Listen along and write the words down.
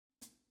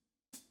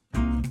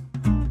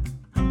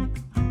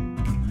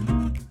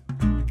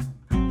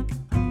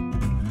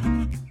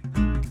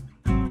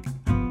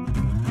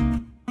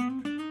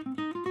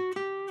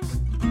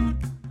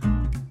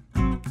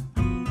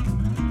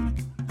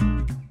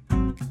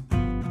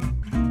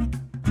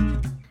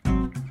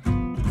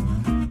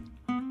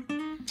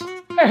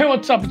Hey,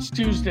 what's up? It's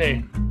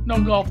Tuesday. No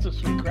golf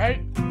this week,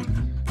 right?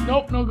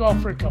 Nope, no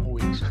golf for a couple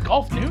weeks.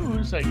 Golf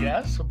news, I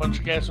guess. A bunch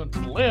of guys went to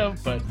the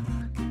Live, but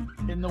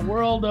in the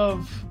world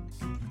of,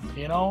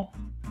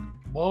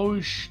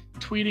 Woj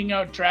tweeting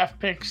out draft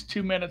picks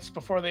 2 minutes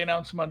before they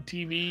announce them on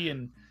TV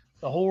and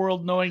the whole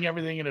world knowing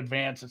everything in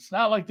advance, it's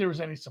not like there was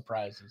any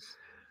surprises.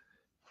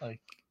 Like,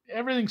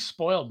 everything's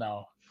spoiled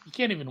now. You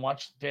can't even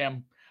watch the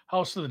damn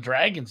House of the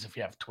Dragons if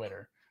you have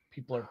Twitter.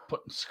 People are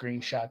putting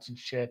screenshots and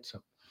shit,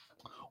 so...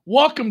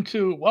 Welcome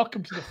to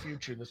the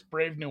future, this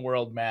brave new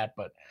world, Matt.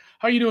 But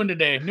how you doing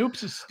today?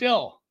 Noops is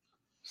still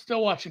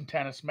watching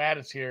tennis. Matt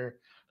is here,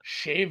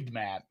 shaved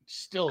Matt.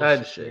 Still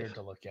is weird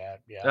to look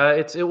at. Yeah,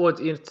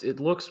 it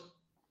looks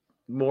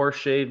more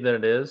shaved than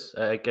it is.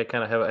 I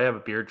kind of have a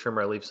beard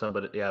trimmer. I leave some,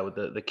 but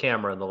with the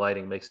camera and the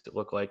lighting makes it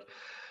look like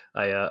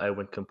I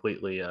went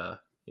completely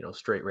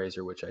straight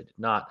razor, which I did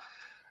not.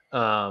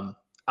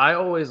 I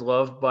always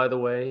love, by the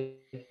way,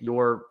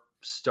 your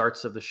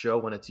starts of the show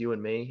when it's you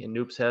and me, and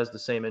Noops has the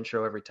same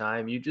intro every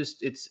time.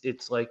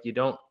 It's like you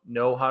don't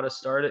know how to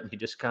start it, and you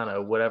just kind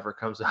of whatever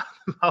comes out of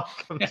the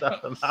mouth comes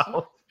out of the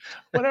mouth.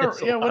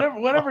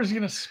 Whatever's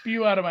gonna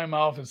spew out of my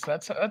mouth is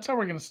that's how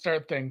we're gonna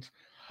start things.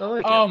 I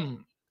like it.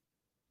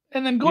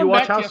 And then going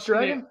back to House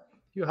Dragon?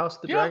 You House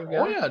the Dragon guy?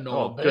 Oh yeah,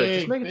 no,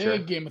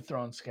 big Game of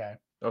Thrones guy.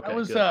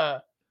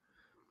 Okay,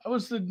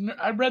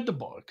 I read the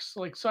books,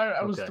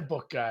 I was the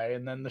book guy,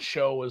 and then the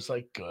show was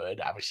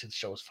good. Obviously, the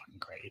show was fucking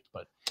great,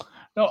 but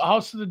no,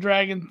 House of the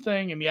Dragon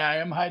thing, and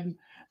I'm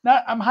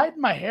hiding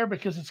my hair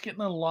because it's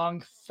getting a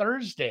long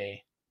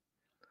Thursday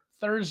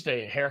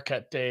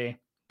haircut day,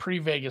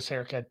 pre-Vegas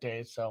haircut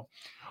day. So,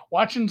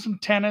 watching some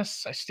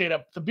tennis. I stayed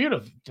up. The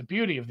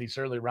beauty of these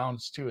early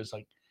rounds too is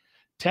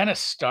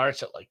tennis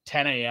starts at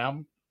 10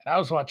 a.m. and I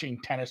was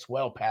watching tennis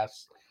well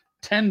past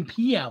 10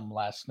 p.m.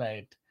 last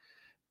night,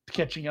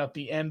 catching out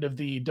the end of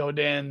the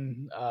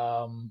Dodin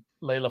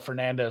Leylah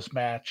Fernandez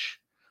match,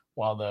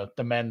 while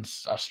the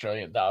men's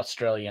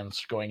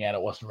Australians going at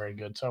it wasn't very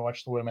good. So I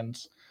watched the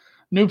women's.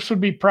 Noops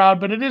would be proud,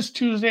 but it is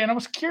Tuesday, and I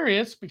was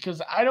curious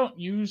because I don't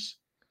use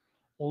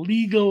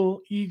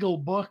legal Eagle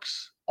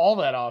books all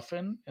that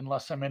often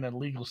unless I'm in a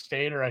legal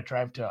state or I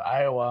drive to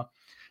Iowa.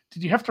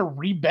 Did you have to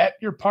rebet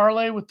your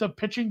parlay with the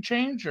pitching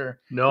change,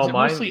 or no?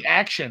 Mostly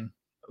action.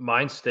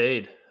 Mine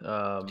stayed.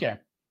 Okay.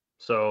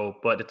 So,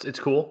 but it's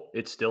cool.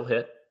 It still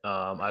hit.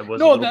 I was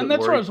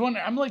that's what I was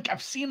wondering. I'm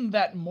I've seen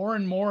that more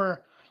and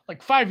more.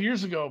 5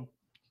 years ago,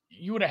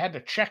 you would have had to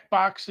check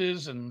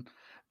boxes and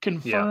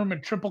confirm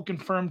and triple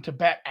confirm to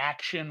bet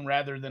action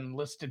rather than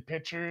listed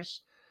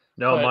pitchers.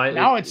 No,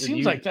 now it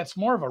seems like that's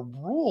more of a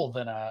rule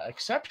than an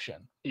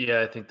exception.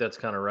 Yeah, I think that's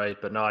kind of right.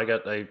 But no,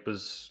 I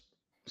was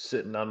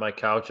sitting on my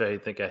couch. I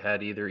think I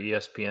had either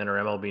ESPN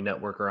or MLB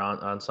Network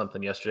on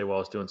something yesterday while I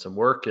was doing some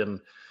work,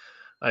 and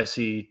I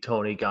see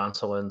Tony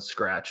Gonsolin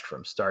scratched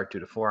from start due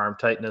to forearm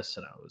tightness,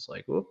 and I was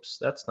like, "Whoops,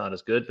 that's not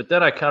as good." But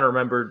then I kind of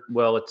remembered,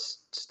 well,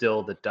 it's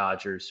still the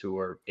Dodgers who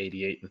are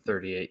 88 and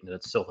 38, and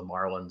it's still the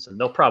Marlins, and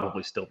they'll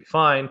probably still be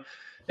fine.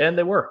 And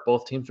they were.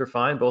 Both teams were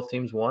fine. Both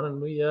teams won,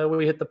 and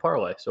we hit the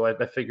parlay. So I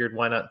figured,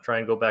 why not try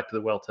and go back to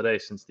the well today,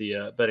 since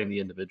the betting the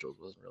individuals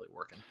wasn't really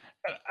working.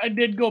 I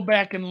did go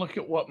back and look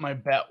at what my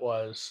bet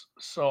was.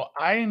 So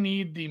I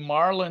need the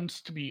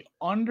Marlins to be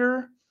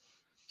under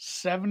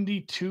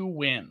 72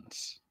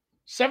 wins.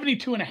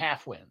 72 and a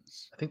half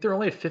wins. I think they're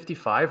only at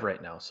 55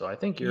 right now. So I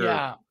think you're...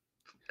 Yeah.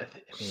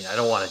 I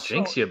don't want to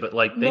jinx you, but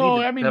they need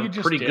to have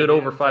a pretty good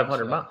over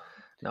 500 miles.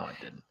 No, I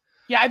didn't.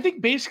 Yeah, I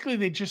think basically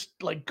they just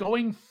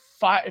going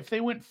if they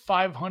went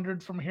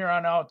 500 from here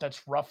on out,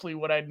 that's roughly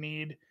what I'd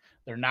need.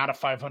 They're not a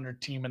 500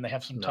 team, and they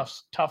have some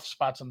tough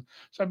spots.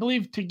 So I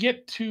believe to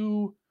get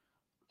to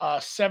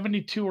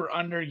 72 or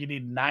under, you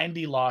need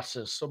 90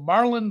 losses. So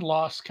Marlin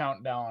loss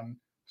countdown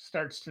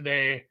starts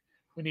today.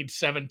 We need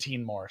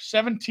 17 more.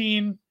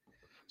 17.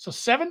 So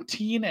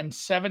 17 and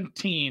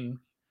 17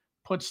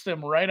 puts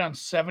them right on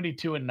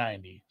 72 and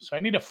 90. So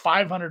I need a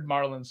 500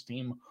 Marlins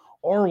team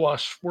or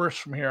worse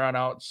from here on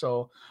out.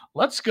 So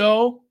let's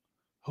go.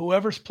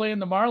 Whoever's playing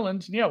the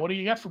Marlins. Yeah, what do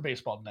you got for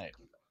baseball tonight?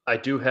 I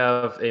do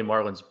have a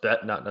Marlins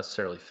bet, not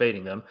necessarily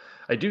fading them.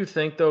 I do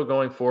think, though,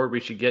 going forward, we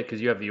should get,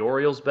 because you have the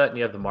Orioles bet and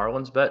you have the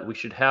Marlins bet, we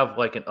should have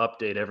an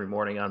update every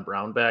morning on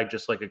Brown Bag,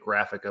 just a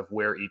graphic of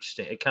where each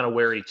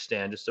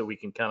stand, just so we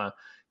can kind of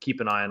keep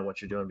an eye on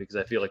what you're doing, because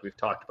I feel like we've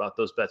talked about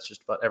those bets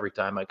just about every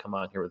time I come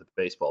on here with a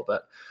baseball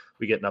bet.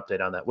 We get an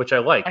update on that, which I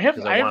like. I have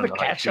the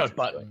cash out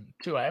button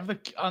too. I have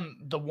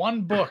the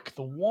one book,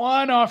 the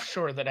one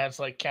offshore that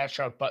has cash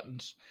out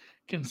buttons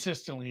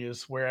consistently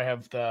is where I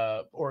have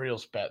the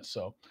Orioles bet.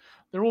 So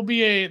there will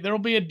be a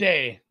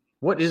day.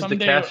 What is the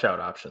cash out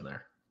option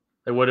there?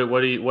 What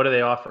do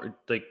they offer?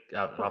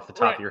 Off the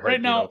top of your head, do you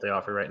know what they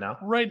offer right now?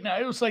 Right now,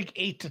 it was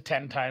 8 to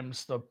 10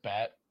 times the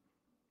bet,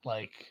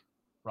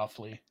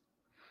 roughly.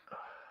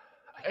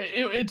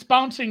 It's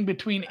bouncing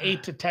between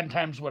 8 to 10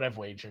 times what I've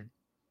wagered.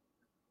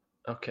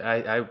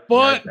 Okay,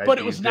 but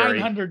it was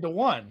 900 to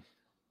 1.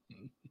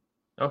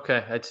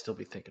 Okay, I'd still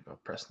be thinking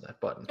about pressing that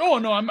button. Oh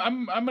no,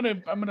 I'm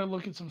gonna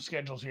look at some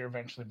schedules here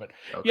eventually, but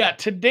yeah, Okay.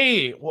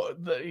 today,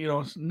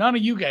 none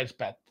of you guys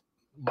bet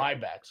my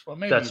bets. Well,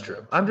 maybe That's you did.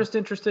 true. I'm just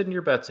interested in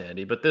your bets,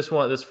 Andy. But this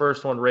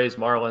first one, Rays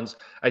Marlins.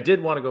 I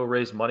did want to go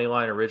Rays money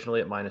line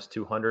originally at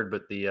 -200,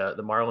 but the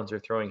Marlins are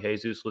throwing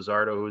Jesus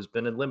Luzardo, who's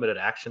been in limited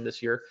action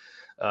this year,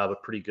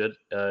 but pretty good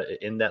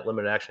in that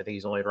limited action. I think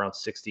he's only around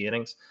 60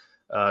 innings.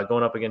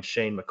 Going up against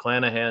Shane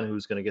McClanahan,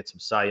 who's going to get some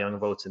Cy Young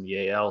votes in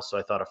the AL. So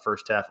I thought a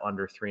first half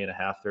under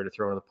 3.5 there to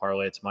throw in the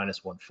parlay. It's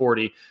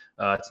 -140.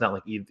 It's not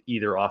like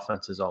either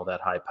offense is all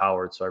that high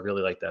powered. So I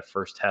really like that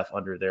first half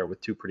under there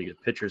with two pretty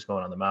good pitchers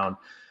going on the mound.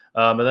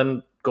 And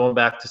then going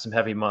back to some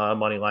heavy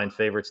money line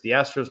favorites, the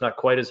Astros not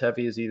quite as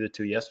heavy as either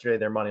two yesterday.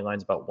 Their money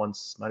line's about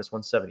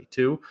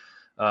 -172.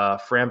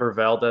 Framber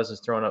Valdez is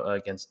thrown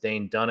against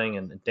Dane Dunning,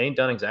 and Dane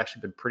Dunning's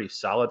actually been pretty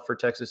solid for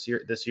Texas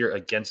this year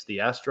against the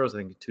Astros. I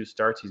think in 2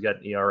 starts he's got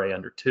an ERA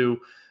under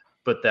 2,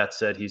 but that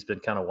said, he's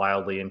been kind of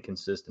wildly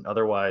inconsistent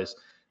otherwise.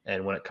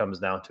 And when it comes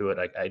down to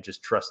it, I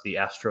just trust the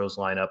Astros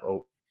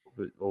lineup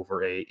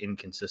over a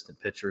inconsistent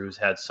pitcher who's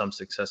had some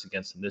success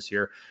against them this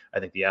year.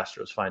 I think the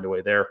Astros find a way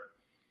there.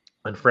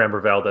 And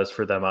Framber Valdez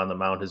for them on the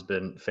mound has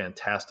been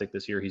fantastic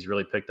this year. He's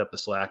really picked up the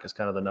slack as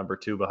kind of the number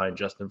 2 behind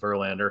Justin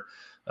Verlander,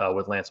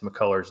 with Lance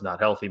McCullers not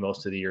healthy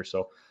most of the year.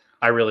 So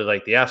I really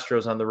like the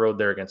Astros on the road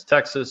there against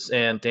Texas,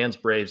 and Dan's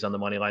Braves on the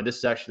money line. This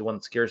is actually the one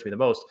that scares me the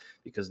most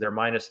because they're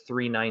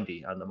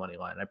 -390 on the money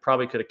line. I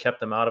probably could have kept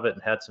them out of it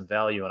and had some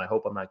value, and I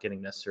hope I'm not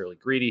getting necessarily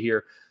greedy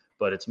here.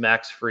 But it's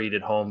Max Fried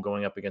at home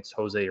going up against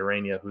Jose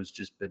Urena, who's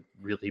just been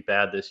really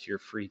bad this year.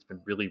 Fried's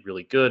been really,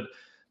 really good.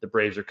 The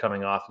Braves are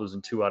coming off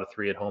losing 2 out of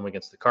 3 at home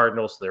against the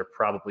Cardinals. So they're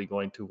probably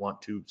going to want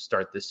to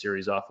start this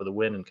series off with a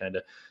win and kind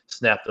of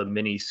snap the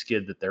mini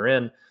skid that they're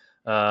in.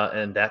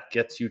 And that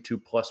gets you to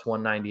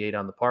 +198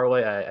 on the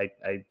parlay.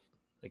 I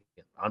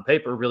on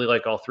paper really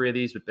like all 3 of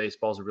these, but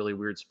baseball's a really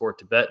weird sport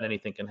to bet and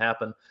anything can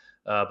happen.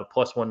 But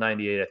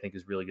 +198 I think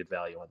is really good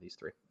value on these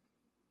 3.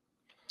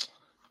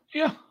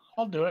 Yeah,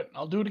 I'll do it.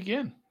 I'll do it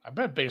again. I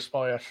bet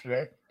baseball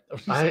yesterday.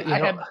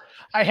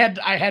 I had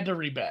to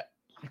rebet.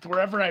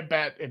 Wherever I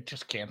bet, it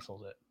just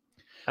cancels it.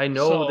 I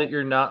know that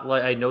you're not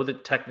like, I know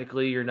that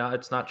technically you're not,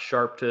 it's not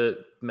sharp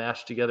to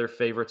mash together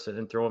favorites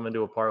and throw them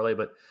into a parlay,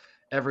 but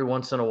every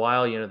once in a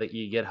while, that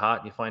you get hot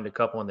and you find a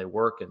couple and they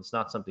work, and it's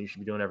not something you should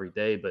be doing every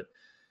day, but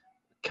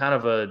kind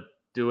of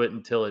do it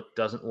until it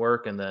doesn't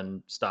work and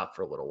then stop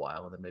for a little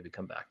while and then maybe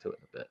come back to it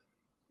in a bit.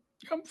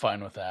 I'm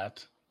fine with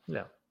that.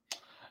 Yeah.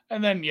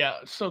 And then,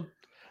 so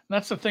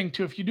that's the thing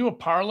too. If you do a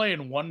parlay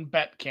and one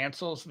bet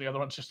cancels and the other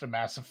one's just a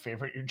massive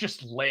favorite, you're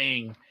just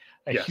laying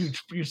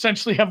huge. You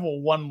essentially have a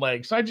one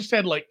leg. So I just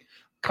had like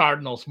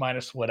Cardinals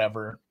minus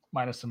whatever,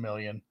 -1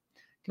 million,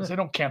 because they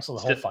don't cancel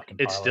the whole fucking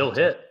parlay. It still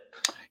hit.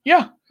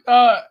 Yeah.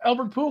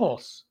 Albert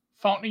Pujols,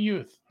 Fountain of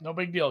Youth, no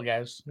big deal,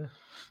 guys.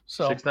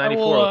 So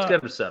 694. Let's get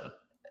him to 7.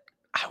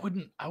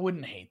 I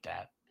wouldn't hate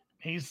that.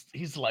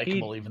 He's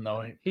likable, even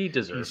though he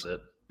deserves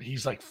it.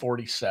 He's like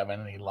 47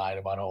 and he lied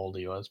about how old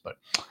he was. But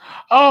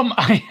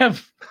I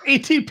have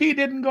ATP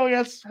didn't go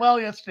well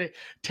yesterday.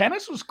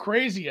 Tennis was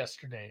crazy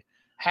yesterday.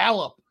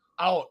 Halep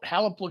out.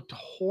 Halep looked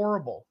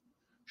horrible.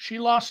 She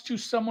lost to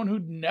someone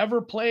who'd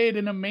never played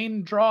in a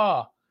main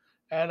draw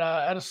at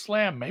a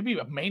slam, maybe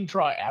a main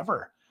draw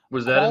ever.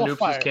 Was that a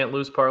Noops's can't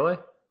lose parlay?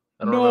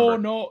 No.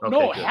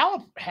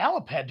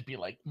 Halep had to be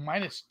like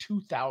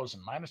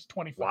 -2,000,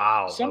 -25.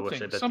 Wow,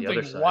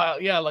 something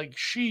wild. Yeah, like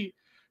she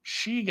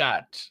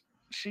got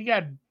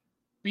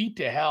beat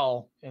to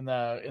hell in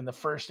the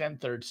first and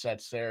third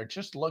sets there. It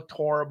just looked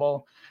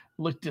horrible,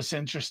 looked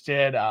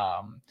disinterested.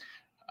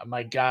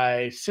 My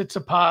guy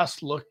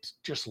Tsitsipas looked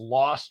just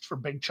lost for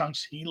big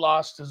chunks. He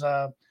lost as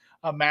a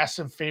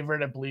massive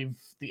favorite. I believe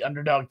the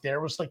underdog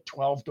there was like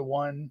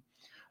 12-1.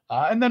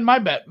 And then my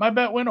bet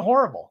went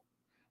horrible.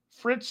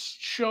 Fritz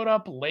showed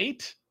up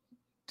late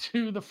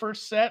to the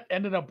first set,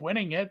 ended up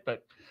winning it,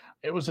 but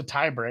it was a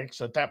tie break.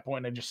 So at that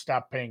point, I just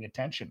stopped paying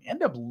attention.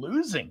 Ended up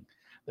losing.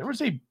 There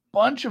was a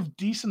bunch of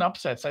decent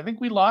upsets. I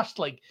think we lost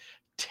like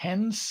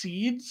 10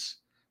 seeds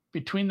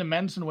between the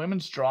men's and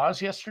women's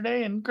draws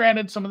yesterday. And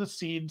granted, some of the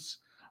seeds,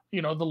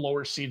 the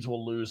lower seeds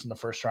will lose in the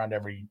first round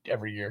every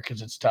year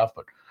because it's tough.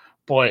 But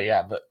boy,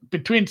 yeah,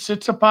 between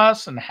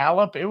Tsitsipas and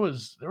Halep, there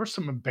was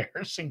some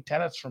embarrassing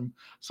tennis from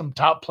some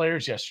top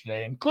players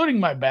yesterday, including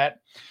my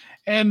bet.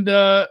 And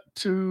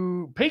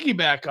to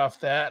piggyback off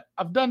that,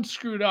 I've done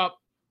screwed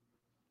up.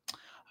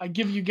 I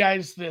give you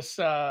guys this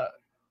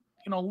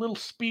little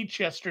speech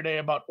yesterday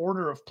about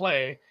order of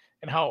play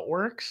and how it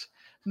works.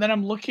 And then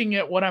I'm looking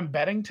at what I'm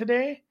betting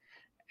today,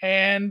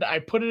 and I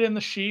put it in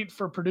the sheet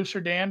for producer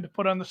Dan to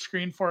put on the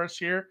screen for us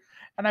here.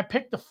 And I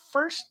picked the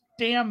first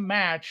damn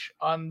match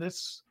on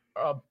this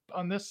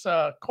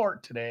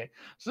court today.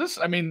 So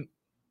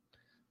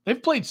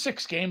they've played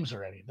 6 games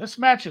already. This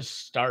match has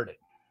started.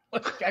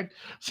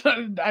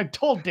 I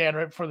told Dan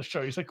right before the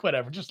show, he's like,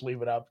 whatever, just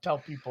leave it up. Tell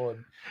people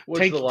and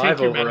take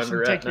your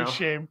medicine, take your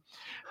shame.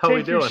 How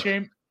we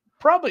doing?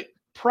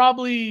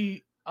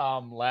 Probably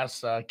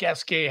less.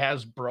 Gasquet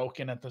has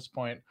broken at this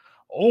point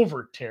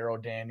over Taro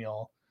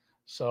Daniel.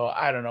 So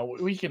I don't know.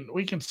 We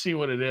can see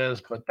what it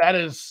is, but that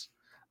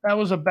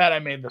was a bet I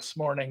made this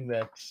morning.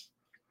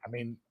 I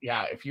mean,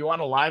 yeah, if you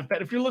want a live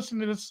bet, if you're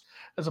listening to this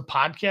as a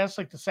podcast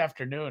like this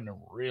afternoon, it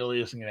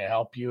really isn't going to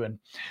help you. And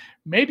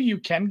maybe you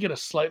can get a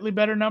slightly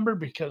better number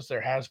because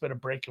there has been a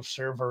break of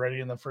serve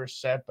already in the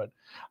first set. But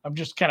I'm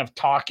just kind of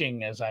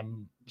talking as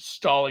I'm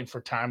stalling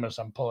for time as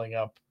I'm pulling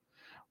up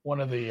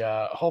one of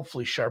the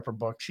hopefully sharper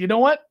books. You know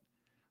what?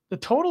 The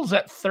total's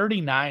at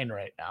 39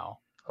 right now.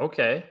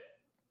 Okay.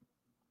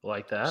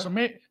 Like that. So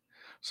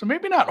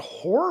maybe not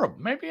horrible.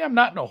 Maybe I'm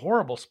not in a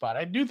horrible spot.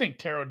 I do think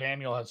Taro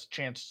Daniel has a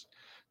chance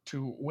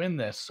to win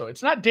this. So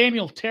it's not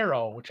Daniel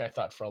Taro, which I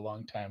thought for a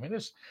long time. It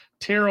is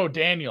Taro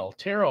Daniel.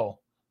 Taro,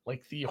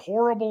 like the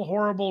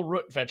horrible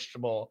root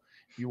vegetable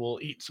you will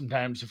eat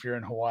sometimes if you're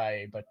in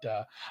Hawaii. But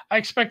I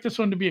expect this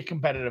one to be a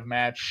competitive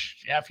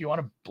match. Yeah, if you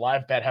want to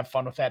live bet, have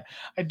fun with that.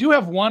 I do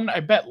have one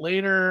I bet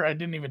later. I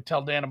didn't even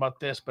tell Dan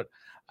about this, but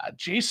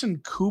Jason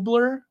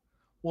Kubler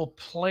will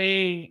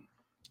play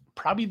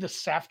probably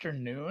this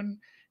afternoon.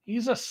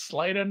 He's a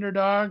slight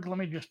underdog. Let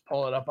me just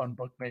pull it up on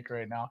Bookmaker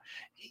right now.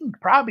 You can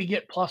probably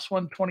get plus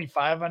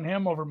 125 on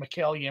him over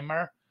Mikael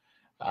Ymer.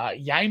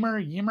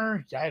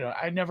 Ymer.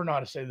 I never know how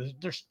to say this.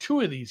 There's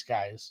two of these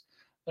guys.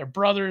 They're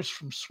brothers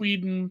from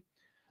Sweden,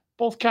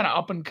 both kind of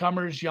up and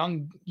comers,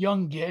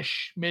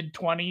 youngish,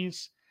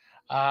 mid-20s.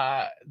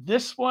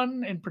 This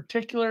one in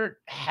particular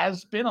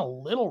has been a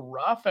little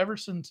rough ever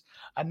since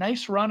a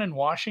nice run in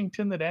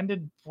Washington that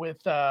ended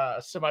with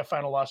a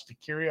semifinal loss to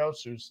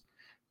Kyrgios, who's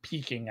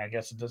peaking, I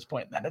guess, at this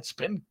point. And then it's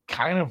been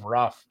kind of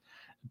rough.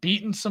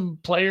 Beaten some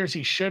players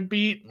he should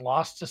beat,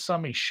 lost to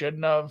some he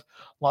shouldn't have,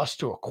 lost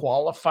to a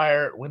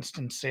qualifier at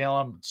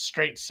Winston-Salem,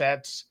 straight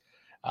sets,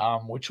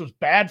 which was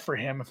bad for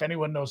him. If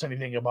anyone knows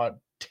anything about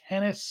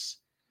tennis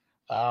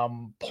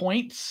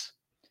points,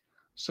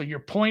 so your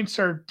points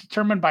are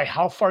determined by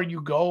how far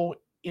you go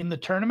in the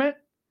tournament.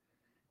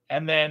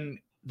 And then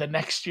the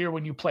next year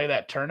when you play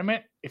that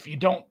tournament, if you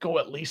don't go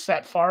at least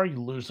that far,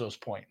 you lose those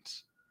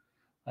points.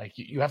 Like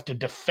you have to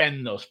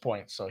defend those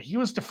points. So he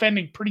was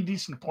defending pretty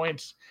decent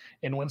points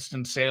in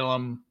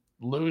Winston-Salem,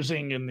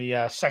 losing in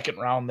the second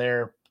round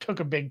there,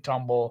 took a big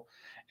tumble.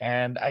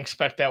 And I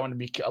expect that one to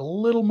be a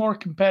little more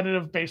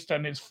competitive based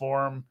on his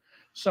form.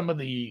 Some of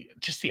the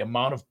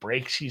amount of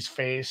breaks he's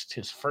faced.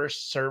 His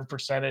first serve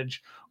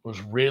percentage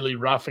was really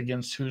rough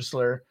against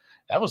Husler.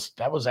 That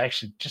was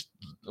actually just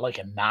like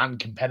a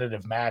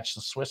non-competitive match.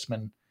 The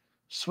Swissman,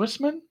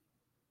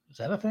 is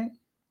that a thing?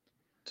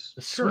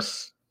 The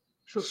Swissman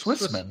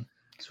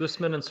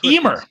and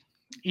Swissman.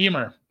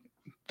 Emer.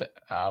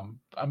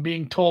 I'm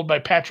being told by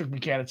Patrick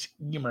McCann it's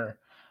Emer.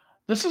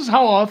 This is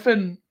how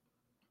often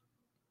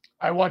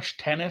I watch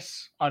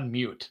tennis on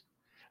mute.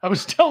 I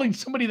was telling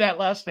somebody that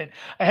last night.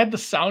 I had the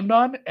sound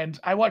on, and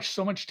I watch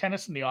so much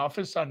tennis in the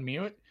office on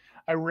mute.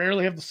 I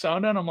rarely have the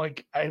sound on.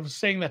 I was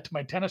saying that to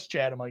my tennis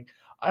chat. I'm like,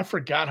 I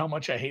forgot how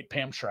much I hate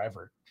Pam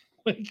Shriver.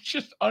 Like, it's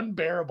just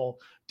unbearable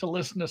to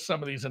listen to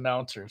some of these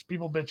announcers.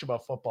 People bitch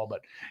about football,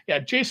 but yeah,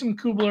 Jason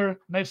Kubler,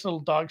 nice little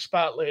dog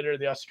spot later.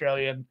 The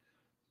Australian,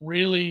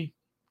 really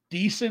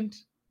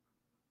decent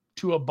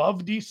to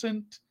above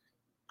decent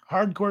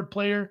hardcourt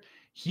player.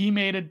 He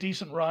made a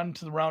decent run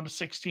to the round of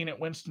 16 at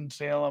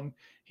Winston-Salem.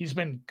 He's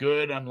been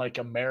good on like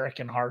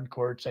American hard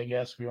courts, I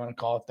guess, if you want to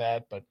call it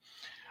that. But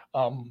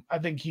I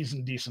think he's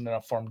in decent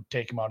enough form to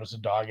take him out as a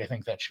dog. I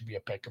think that should be a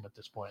pick 'em at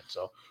this point.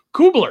 So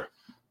Kubler.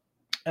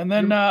 And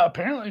then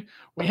apparently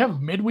we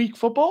have midweek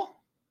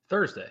football.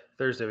 Thursday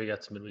we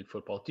got some midweek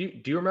football. Do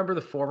you remember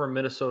the former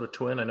Minnesota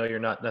Twin? I know you're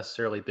not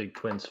necessarily a big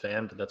Twins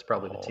fan, but that's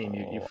probably the team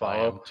you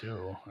follow.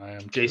 I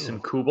am Jason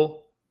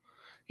Kubel.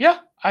 Yeah,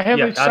 I have.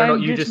 Yeah, I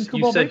don't know.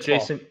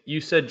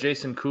 You said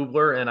Jason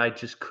Kubler, and I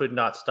just could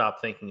not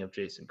stop thinking of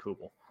Jason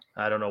Kubel.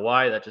 I don't know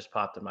why, that just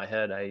popped in my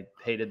head. I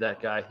hated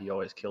that guy. He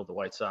always killed the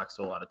White Sox,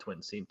 so a lot of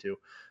Twins seem to.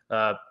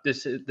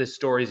 This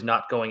story's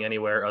not going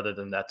anywhere other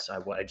than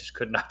I just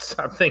could not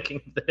stop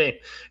thinking of the name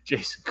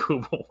Jason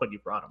Kubel when you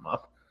brought him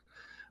up.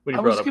 I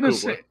was going to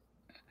say,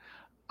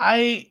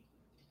 I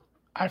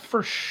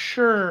for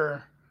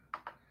sure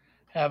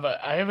have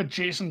a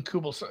Jason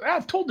Kubel. So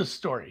I've told this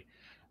story.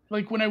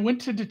 Like when I went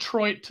to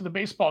Detroit to the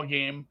baseball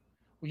game,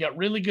 we got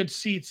really good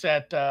seats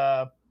at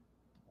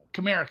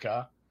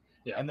Comerica.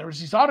 Yeah. And there was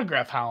these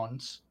autograph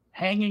hounds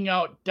hanging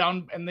out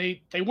down, and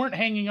they weren't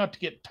hanging out to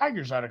get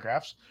Tigers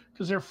autographs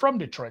because they're from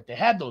Detroit. They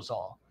had those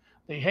all.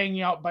 They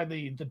hanging out by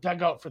the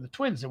dugout for the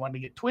Twins. They wanted to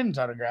get Twins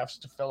autographs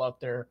to fill out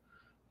their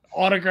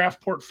autograph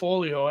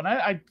portfolio. And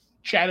I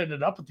chatted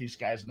it up with these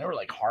guys, and they were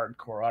like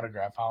hardcore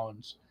autograph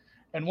hounds.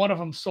 And one of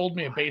them sold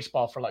me a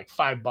baseball for like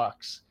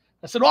 $5.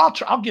 I said, well,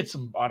 I'll get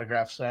some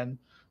autographs then.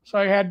 So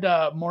I had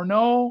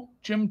Morneau,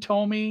 Jim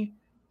Thome,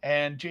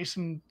 and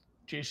Jason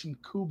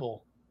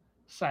Kubel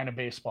sign a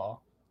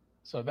baseball.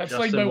 So that's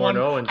Justin like my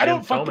Morneau one. And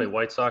Jim Thome,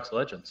 White Sox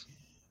legends.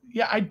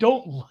 Yeah, I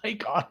don't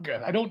like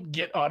autographs. I don't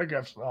get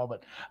autographs at all,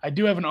 but I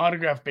do have an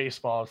autographed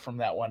baseball from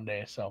that one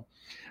day. So,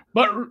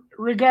 but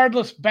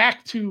regardless,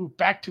 back to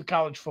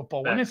college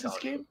football. When is this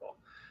game? Football.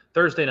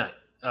 Thursday night.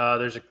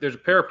 There's a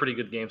pair of pretty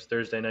good games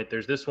Thursday night.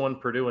 There's this one,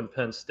 Purdue and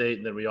Penn State,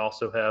 and then we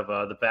also have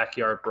the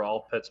backyard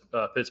brawl,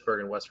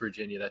 Pittsburgh and West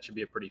Virginia. That should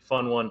be a pretty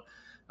fun one.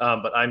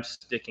 But I'm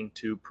sticking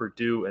to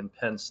Purdue and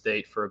Penn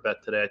State for a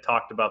bet today. I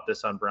talked about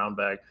this on Brown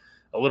Bag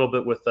a little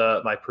bit with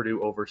my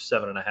Purdue over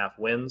 7.5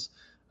 wins.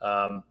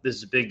 This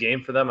is a big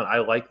game for them, and I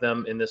like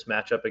them in this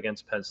matchup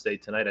against Penn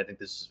State tonight. I think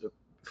this is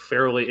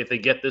fairly, if they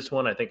get this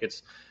one, I think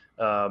it's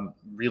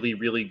really,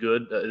 really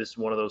good. This is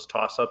one of those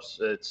toss-ups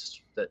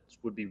that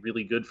would be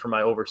really good for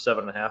my over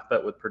 7.5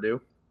 bet with Purdue.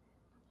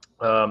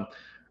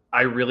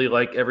 I really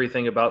like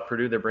everything about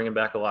Purdue. They're bringing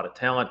back a lot of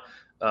talent.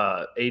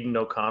 Aiden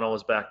O'Connell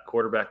is back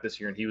quarterback this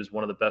year, and he was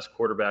one of the best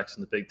quarterbacks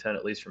in the Big Ten,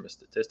 at least from a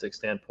statistics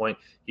standpoint.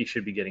 He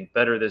should be getting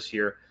better this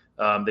year.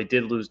 They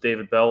did lose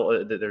David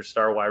Bell, their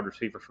star wide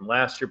receiver from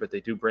last year, but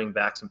they do bring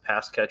back some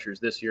pass catchers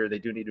this year. They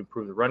do need to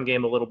improve the run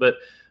game a little bit,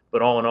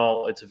 but all in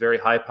all, it's a very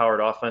high-powered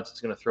offense. It's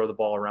going to throw the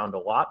ball around a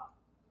lot.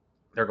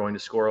 They're going to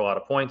score a lot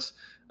of points.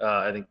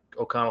 I think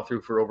O'Connell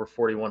threw for over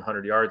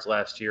 4,100 yards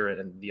last year,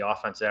 and the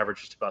offense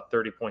averaged just about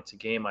 30 points a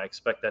game. I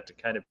expect that to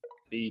kind of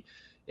be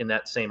in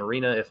that same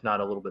arena, if not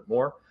a little bit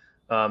more.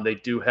 They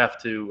do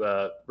have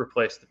to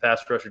replace the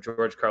pass rusher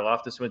George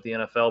Karlaftis with the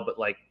NFL, but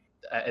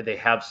they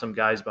have some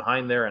guys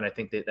behind there, and I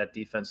think that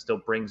defense still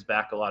brings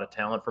back a lot of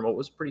talent from what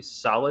was pretty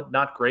solid,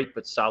 not great,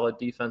 but solid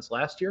defense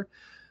last year.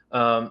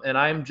 And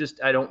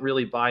I don't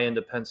really buy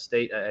into Penn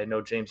State. I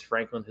know James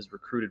Franklin has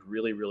recruited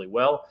really, really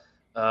well.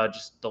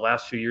 Just the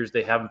last few years,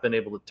 they haven't been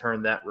able to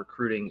turn that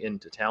recruiting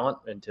into talent,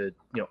 into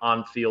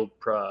on-field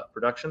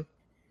production.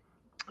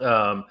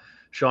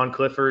 Sean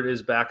Clifford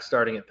is back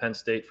starting at Penn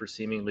State for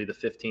seemingly the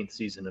 15th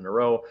season in a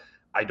row.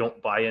 I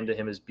don't buy into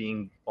him as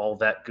being all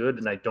that good,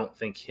 and I don't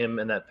think him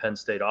and that Penn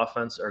State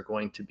offense are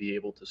going to be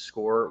able to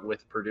score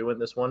with Purdue in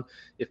this one.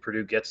 If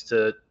Purdue gets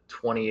to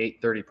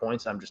 28, 30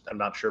 points, I'm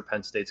not sure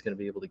Penn State's going to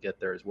be able to get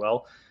there as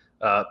well.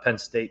 Penn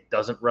State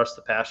doesn't rush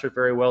the passer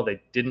very well.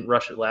 They didn't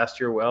rush it last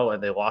year well,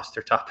 and they lost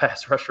their top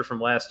pass rusher from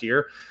last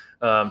year.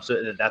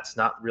 So that's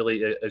not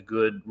really a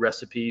good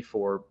recipe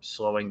for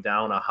slowing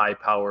down a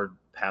high-powered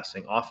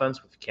passing offense.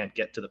 If you can't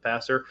get to the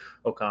passer,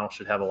 O'Connell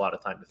should have a lot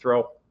of time to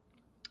throw.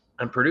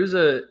 And Purdue's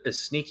a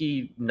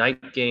sneaky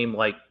night game,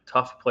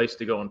 tough place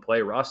to go and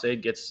play.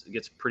 Ross-Ade gets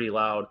pretty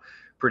loud,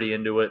 pretty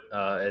into it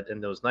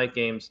in those night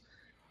games.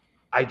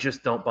 I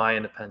just don't buy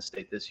into Penn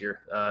State this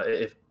year.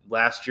 If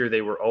last year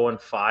they were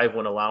 0-5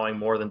 when allowing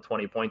more than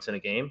 20 points in a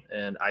game,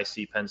 and I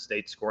see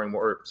Purdue scoring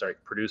more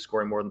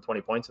than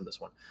 20 points in this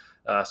one.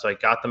 So I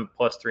got them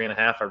plus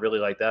 3.5. I really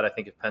like that. I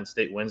think if Penn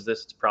State wins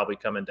this, it's probably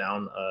coming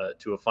down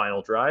to a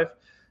final drive.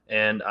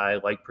 And I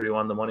like Purdue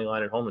on the money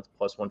line at home. It's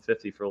plus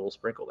 150 for a little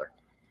sprinkle there.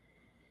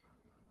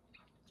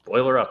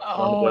 Boiler up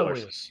on the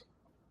Boilers.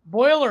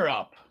 Boiler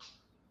up.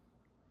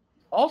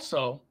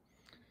 Also,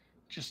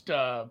 just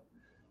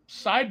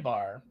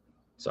sidebar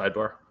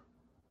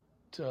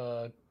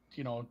to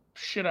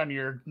shit on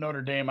your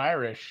Notre Dame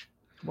Irish.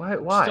 Why?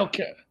 Still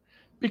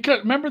because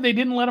remember they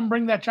didn't let them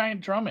bring that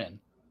giant drum in.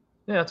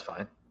 Yeah, that's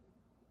fine.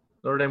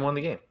 Notre Dame won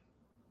the game.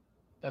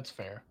 That's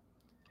fair.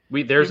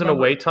 There's an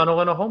away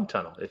tunnel and a home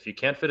tunnel. If you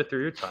can't fit it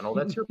through your tunnel,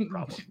 that's your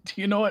problem.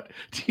 Do you know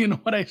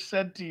what I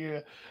said to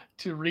you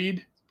to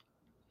Reed?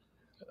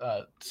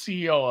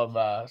 CEO of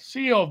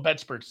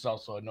BetSperts is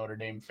also a Notre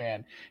Dame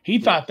fan. He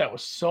thought that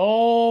was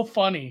so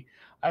funny.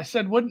 I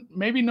said, "Wouldn't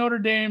maybe Notre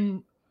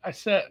Dame?" I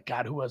said,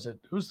 "God, who was it?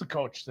 Who's the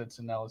coach that's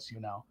in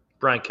LSU now?"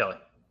 Brian Kelly.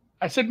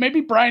 I said,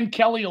 "Maybe Brian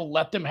Kelly will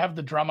let them have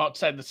the drum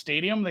outside the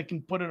stadium. They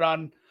can put it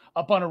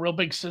up on a real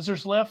big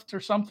scissors lift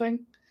or something."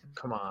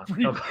 Come on.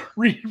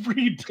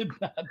 Reed did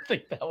not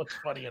think that was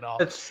funny at all.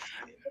 It's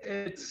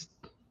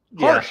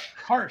harsh.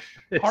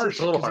 It's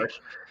a little harsh.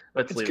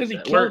 It's because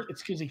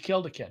he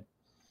killed a kid.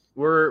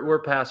 We're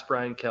past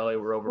Brian Kelly.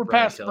 We're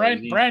past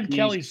Kelly. Brian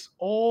Kelly's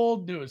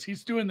old news.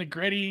 He's doing the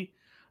gritty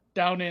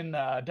down in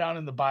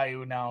the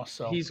bayou now.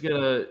 So he's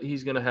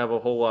gonna have a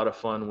whole lot of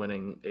fun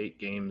winning 8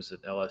 games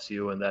at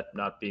LSU, and that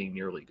not being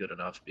nearly good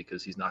enough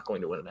because he's not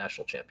going to win a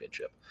national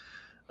championship.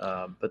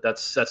 But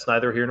that's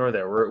neither here nor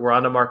there. We're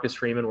on to Marcus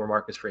Freeman. We're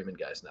Marcus Freeman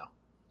guys now.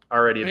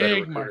 Already a better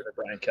recruiter than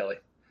Brian Kelly.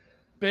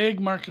 Big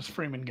Marcus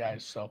Freeman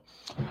guys. So,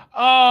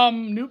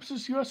 Noops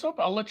is U.S.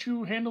 Open. I'll let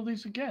you handle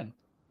these again.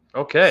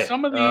 Okay.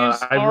 Some of these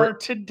are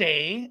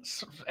today,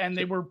 and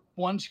they were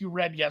ones you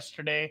read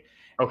yesterday.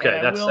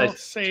 Okay,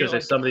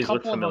 some of these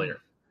look familiar.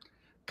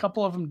 A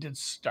couple of them did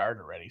start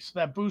already. So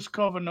that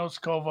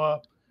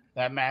Buzkova-Noskova,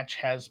 that match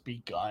has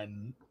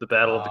begun. The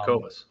Battle of the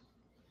Kovas.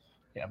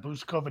 Yeah,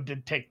 Buzkova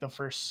did take the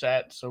first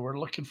set, so we're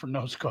looking for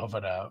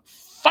Noskova to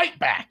fight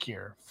back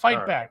here.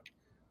 Back.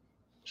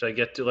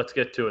 Let's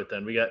get to it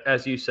then. We got,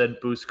 as you said,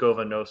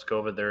 Buzkova,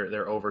 Noskova,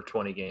 they're over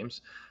 20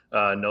 games.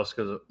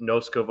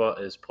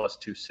 Noskova is plus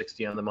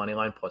 260 on the money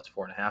line, plus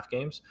 4.5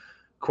 games.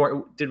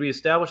 Did we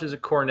establish as a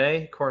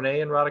Cornet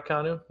and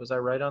Raducanu? Was I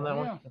right on that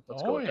one?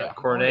 Let's go with that.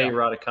 Cornet,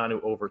 Raducanu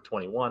over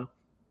 21.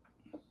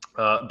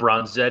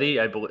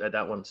 Bronzetti, I believe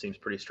that one seems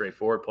pretty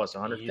straightforward, plus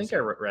 100. Easy. I think I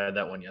read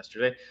that one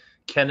yesterday.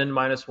 Kenin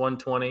minus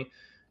 120.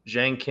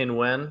 Zhang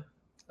Qinwen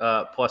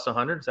plus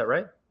 100. Is that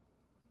right?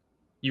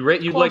 You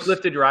rate you like Close.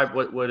 lifted your eye.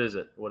 What is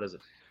it? What is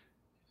it?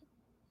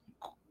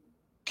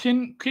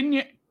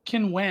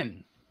 Can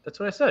win. That's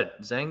what I said.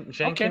 Zhang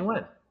Okay, can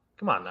win.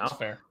 Come on that's now.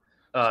 fair.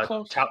 It's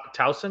close.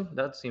 Towson,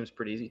 that seems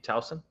pretty easy.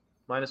 Towson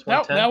minus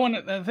That 110.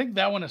 one, I think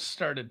that one has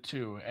started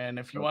too. And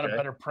if you want a Okay.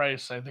 better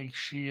price, I think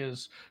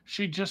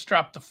she just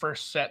dropped the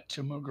first set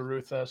to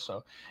Muguruza,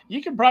 so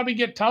you can probably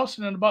get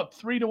Towson at about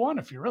 3-1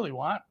 if you really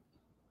want.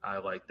 I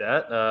like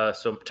that.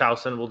 So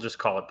Towson, we'll just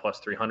call it plus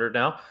 300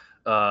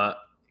 now.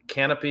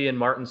 Canopy and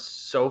Martin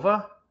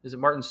Sova. Is it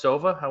Martin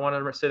Sova? I want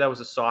to say that was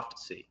a soft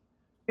C.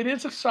 It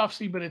is a soft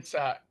C, but it's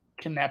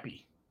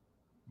Kanepi.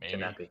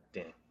 Canopy.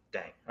 Dang.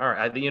 All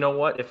right. You know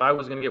what? If I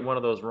was going to get one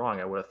of those wrong,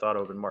 I would have thought it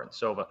would have been Martin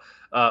Sova.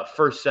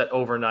 First set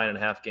over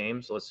 9.5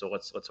 games. Let's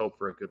hope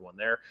for a good one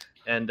there.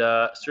 And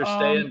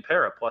Cirstea and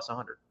Para plus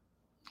 100.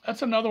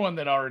 That's another one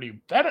that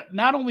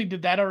not only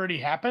did that already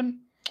happen,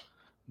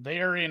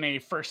 they are in a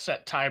first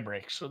set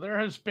tiebreak. So there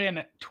has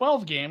been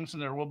 12 games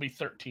and there will be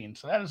 13.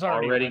 So that is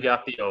already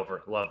got the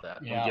over. Love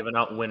that. Yeah. I'm giving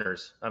out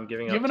winners. I'm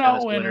giving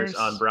out winners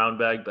on brown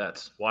bag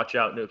bets. Watch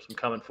out, Noobs. I'm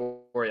coming for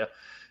you.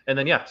 And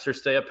then,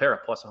 Cirstea Para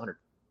plus 100.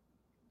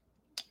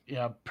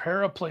 Yeah,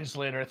 Para plays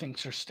later. I think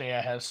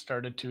Cirstea has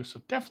started too.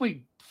 So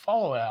definitely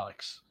follow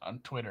Alex on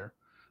Twitter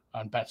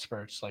on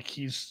BetSperts. Like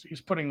he's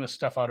putting this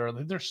stuff out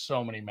early. There's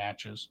so many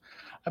matches.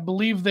 I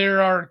believe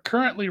there are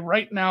currently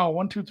right now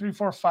 1, 2, 3,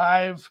 4,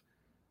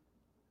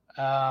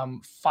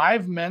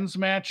 5 men's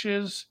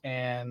matches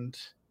and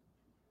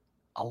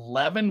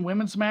 11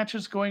 women's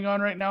matches going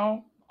on right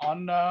now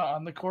on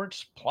the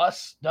courts,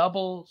 plus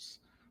doubles,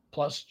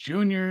 plus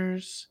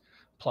juniors,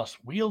 plus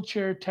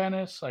wheelchair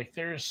tennis. Like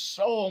there's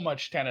so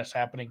much tennis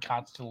happening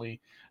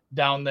constantly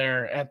down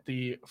there at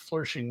the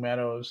Flourishing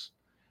Meadows.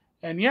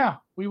 And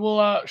we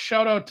will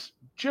shout out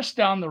just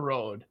down the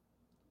road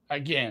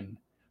again,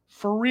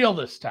 for real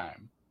this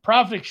time.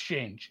 Profit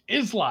Exchange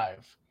is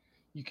live.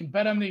 You can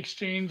bet on the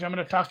exchange. I'm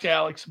going to talk to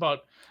Alex about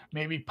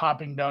maybe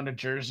popping down to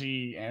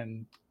Jersey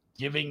and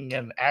giving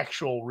an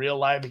actual real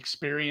live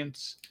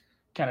experience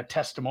kind of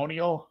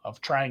testimonial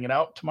of trying it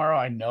out tomorrow.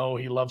 I know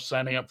he loves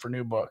signing up for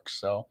new books,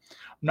 so I'm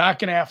not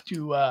going to have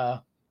to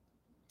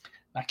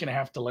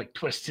like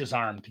twist his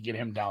arm to get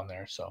him down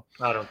there. So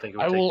I don't think it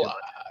would take too much.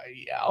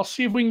 I'll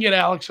see if we can get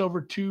Alex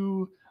over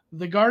to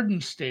the Garden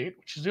State,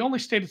 which is the only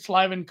state it's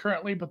live in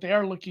currently, but they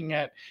are looking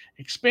at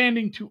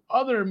expanding to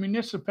other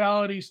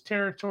municipalities,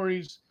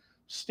 territories,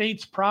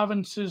 states,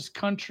 provinces,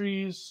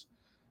 countries,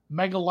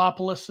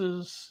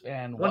 megalopolises,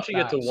 and once you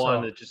get to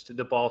one,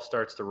 the ball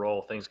starts to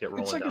roll. Things get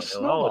rolling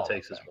downhill. All it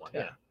takes is one.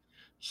 Yeah.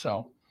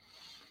 So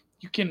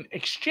you can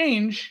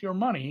exchange your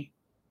money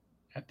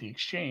at the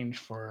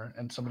exchange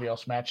and somebody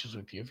else matches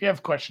with you. If you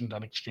have questions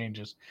on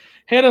exchanges,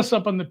 hit us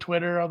up on the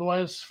Twitter.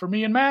 Otherwise, for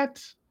me and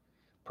Matt,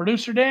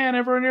 producer Dan,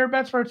 everyone here at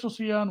BetSperts, we'll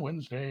see you on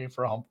Wednesday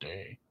for Hump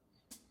Day.